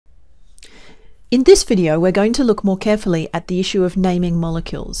In this video, we're going to look more carefully at the issue of naming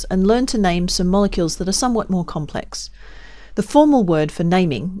molecules and learn to name some molecules that are somewhat more complex. The formal word for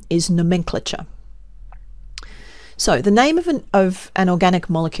naming is nomenclature. So, the name of an organic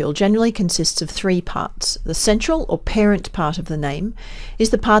molecule generally consists of three parts. The central or parent part of the name is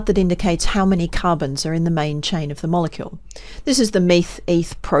the part that indicates how many carbons are in the main chain of the molecule. This is the meth,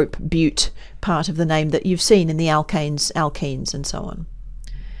 eth, prop, bute part of the name that you've seen in the alkanes, alkenes, and so on.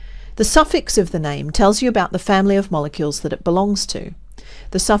 The suffix of the name tells you about the family of molecules that it belongs to.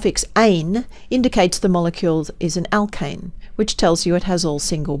 The suffix "ane" indicates the molecule is an alkane, which tells you it has all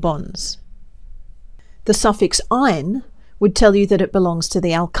single bonds. The suffix "ine" would tell you that it belongs to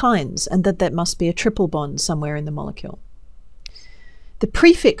the alkynes and that there must be a triple bond somewhere in the molecule. The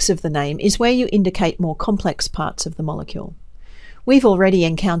prefix of the name is where you indicate more complex parts of the molecule. We've already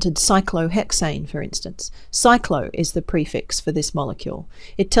encountered cyclohexane, for instance. Cyclo is the prefix for this molecule.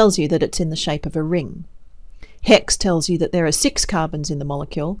 It tells you that it's in the shape of a ring. Hex tells you that there are 6 carbons in the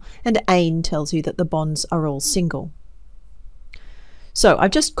molecule, and ane tells you that the bonds are all single. So I've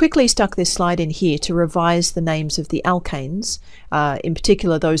just quickly stuck this slide in here to revise the names of the alkanes, in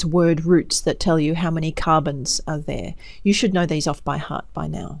particular those word roots that tell you how many carbons are there. You should know these off by heart by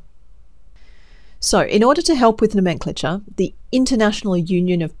now. So, in order to help with nomenclature, the International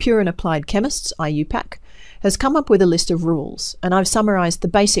Union of Pure and Applied Chemists, IUPAC, has come up with a list of rules, and I've summarised the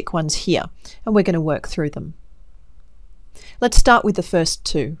basic ones here, and we're going to work through them. Let's start with the first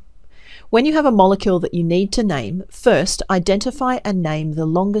two. When you have a molecule that you need to name, first identify and name the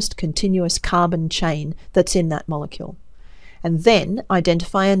longest continuous carbon chain that's in that molecule, and then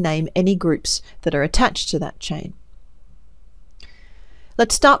identify and name any groups that are attached to that chain.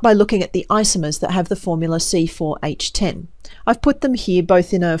 Let's start by looking at the isomers that have the formula C4H10. I've put them here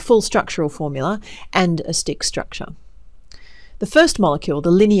both in a full structural formula and a stick structure. The first molecule, the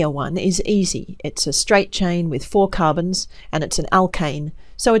linear one, is easy. It's a straight chain with 4 carbons and it's an alkane,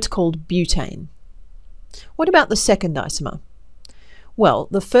 so it's called butane. What about the second isomer? Well,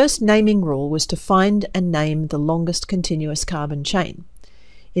 the first naming rule was to find and name the longest continuous carbon chain.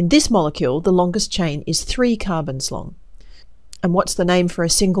 In this molecule, the longest chain is 3 carbons long. And what's the name for a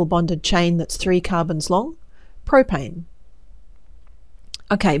single bonded chain that's 3 carbons long? Propane.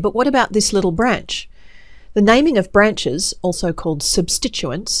 Okay, but what about this little branch? The naming of branches, also called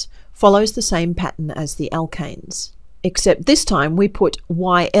substituents, follows the same pattern as the alkanes. Except this time we put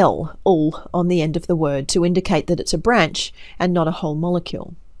YL, ul, on the end of the word to indicate that it's a branch and not a whole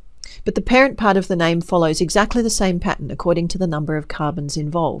molecule. But the parent part of the name follows exactly the same pattern according to the number of carbons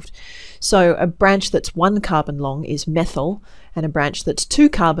involved. So a branch that's 1 carbon long is methyl, and a branch that's 2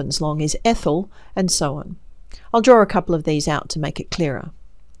 carbons long is ethyl, and so on. I'll draw a couple of these out to make it clearer.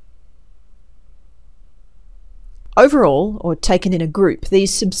 Overall, or taken in a group,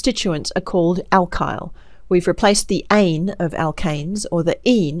 these substituents are called alkyl. We've replaced the ane of alkanes, or the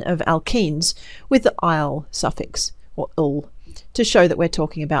ene of alkenes, with the -il suffix, or ul, to show that we're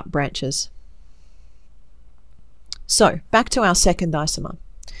talking about branches. So, back to our second isomer.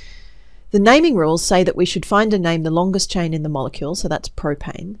 The naming rules say that we should find and name the longest chain in the molecule, so that's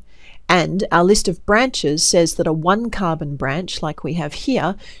propane, and our list of branches says that a 1 carbon branch, like we have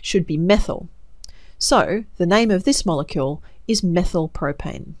here, should be methyl. So, the name of this molecule is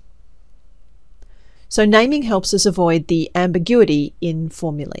methylpropane. So naming helps us avoid the ambiguity in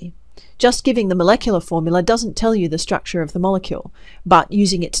formulae. Just giving the molecular formula doesn't tell you the structure of the molecule, but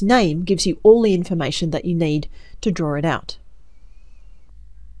using its name gives you all the information that you need to draw it out.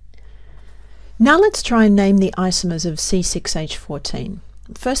 Now let's try and name the isomers of C6H14.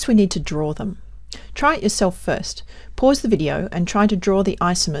 First we need to draw them. Try it yourself first. Pause the video and try to draw the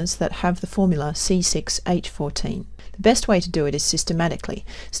isomers that have the formula C6H14. The best way to do it is systematically.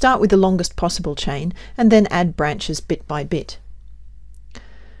 Start with the longest possible chain and then add branches bit by bit.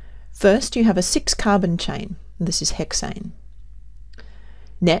 First, you have a 6 carbon chain. This is hexane.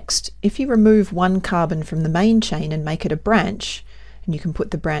 Next, if you remove 1 carbon from the main chain and make it a branch, and you can put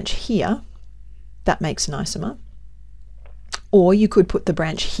the branch here, that makes an isomer. Or you could put the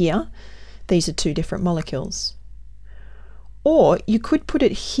branch here. These are 2 different molecules. Or you could put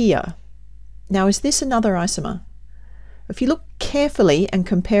it here. Now, is this another isomer? If you look carefully and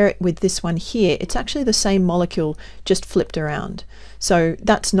compare it with this one here, it's actually the same molecule just flipped around. So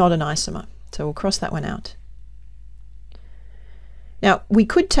that's not an isomer. So we'll cross that one out. Now we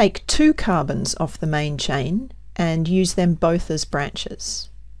could take 2 carbons off the main chain and use them both as branches.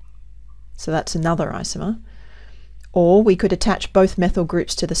 So that's another isomer. Or we could attach both methyl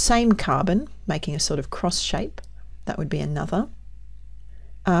groups to the same carbon, making a sort of cross shape. That would be another.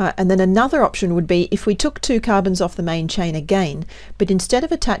 And then another option would be if we took 2 carbons off the main chain again, but instead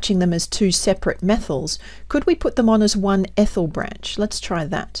of attaching them as 2 separate methyls, could we put them on as one ethyl branch? Let's try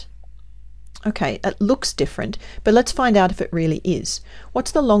that. Okay, it looks different, but let's find out if it really is.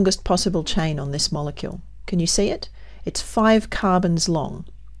 What's the longest possible chain on this molecule? Can you see it? It's 5 carbons long,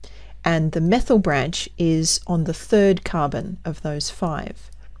 and the methyl branch is on the 3rd carbon of those 5.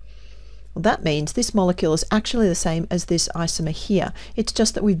 Well, that means this molecule is actually the same as this isomer here. It's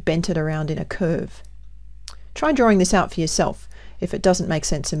just that we've bent it around in a curve. Try drawing this out for yourself if it doesn't make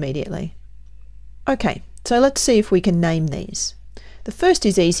sense immediately. Okay, so let's see if we can name these. The first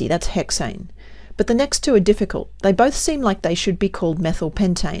is easy, that's hexane, but the next 2 are difficult. They both seem like they should be called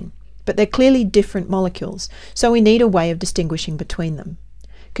methylpentane, but they're clearly different molecules, so we need a way of distinguishing between them.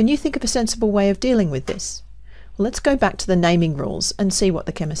 Can you think of a sensible way of dealing with this? Well, let's go back to the naming rules and see what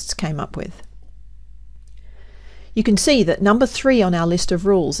the chemists came up with. You can see that number 3 on our list of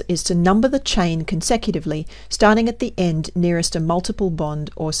rules is to number the chain consecutively, starting at the end nearest a multiple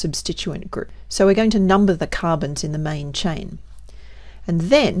bond or substituent group. So we're going to number the carbons in the main chain. And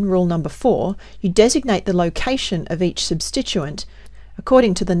then, rule number 4, you designate the location of each substituent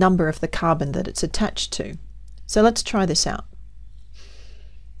according to the number of the carbon that it's attached to. So let's try this out.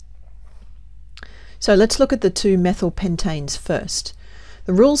 So let's look at the 2 methylpentanes first.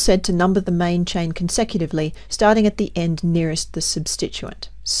 The rule said to number the main chain consecutively, starting at the end nearest the substituent.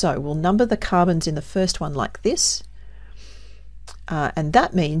 So we'll number the carbons in the first one like this. And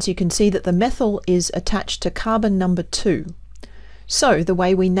that means you can see that the methyl is attached to carbon number 2. So the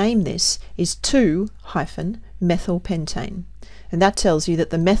way we name this is 2-methylpentane. And that tells you that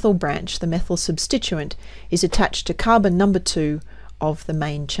the methyl branch, the methyl substituent, is attached to carbon number 2 of the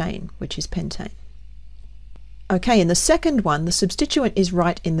main chain, which is pentane. Okay, in the second one, the substituent is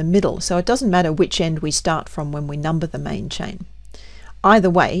right in the middle, so it doesn't matter which end we start from when we number the main chain. Either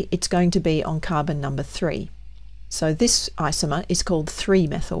way, it's going to be on carbon number 3. So this isomer is called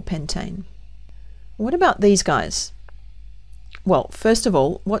 3-methylpentane. What about these guys? Well, first of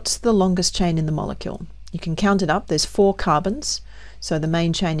all, what's the longest chain in the molecule? You can count it up. There's 4 carbons, so the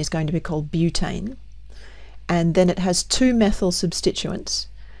main chain is going to be called butane. And then it has 2 methyl substituents.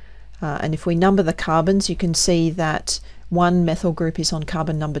 And if we number the carbons, you can see that one methyl group is on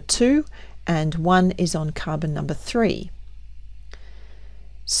carbon number 2 and one is on carbon number 3.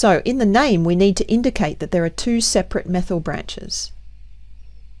 So in the name, we need to indicate that there are 2 separate methyl branches.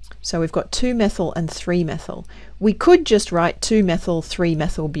 So we've got 2-methyl and 3-methyl. We could just write 2-methyl,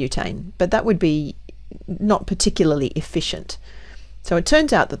 3-methylbutane, but that would be not particularly efficient. So it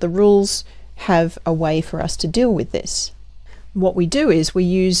turns out that the rules have a way for us to deal with this. What we do is we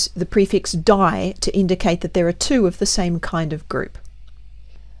use the prefix di to indicate that there are 2 of the same kind of group.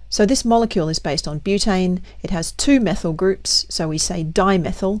 So this molecule is based on butane. It has 2 methyl groups, so we say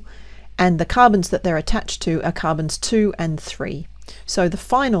dimethyl, and the carbons that they're attached to are carbons 2 and 3. So the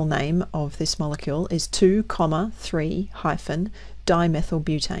final name of this molecule is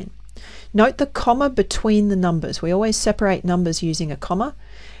 2,3-dimethylbutane. Note the comma between the numbers. We always separate numbers using a comma,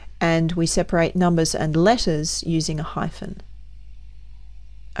 and we separate numbers and letters using a hyphen.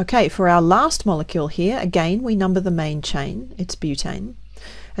 Okay, for our last molecule here, again we number the main chain, it's butane,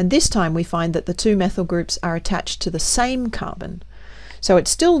 and this time we find that the 2 methyl groups are attached to the same carbon. So it's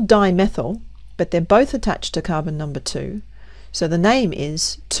still dimethyl, but they're both attached to carbon number 2, so the name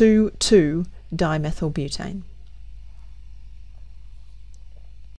is 2,2-dimethylbutane.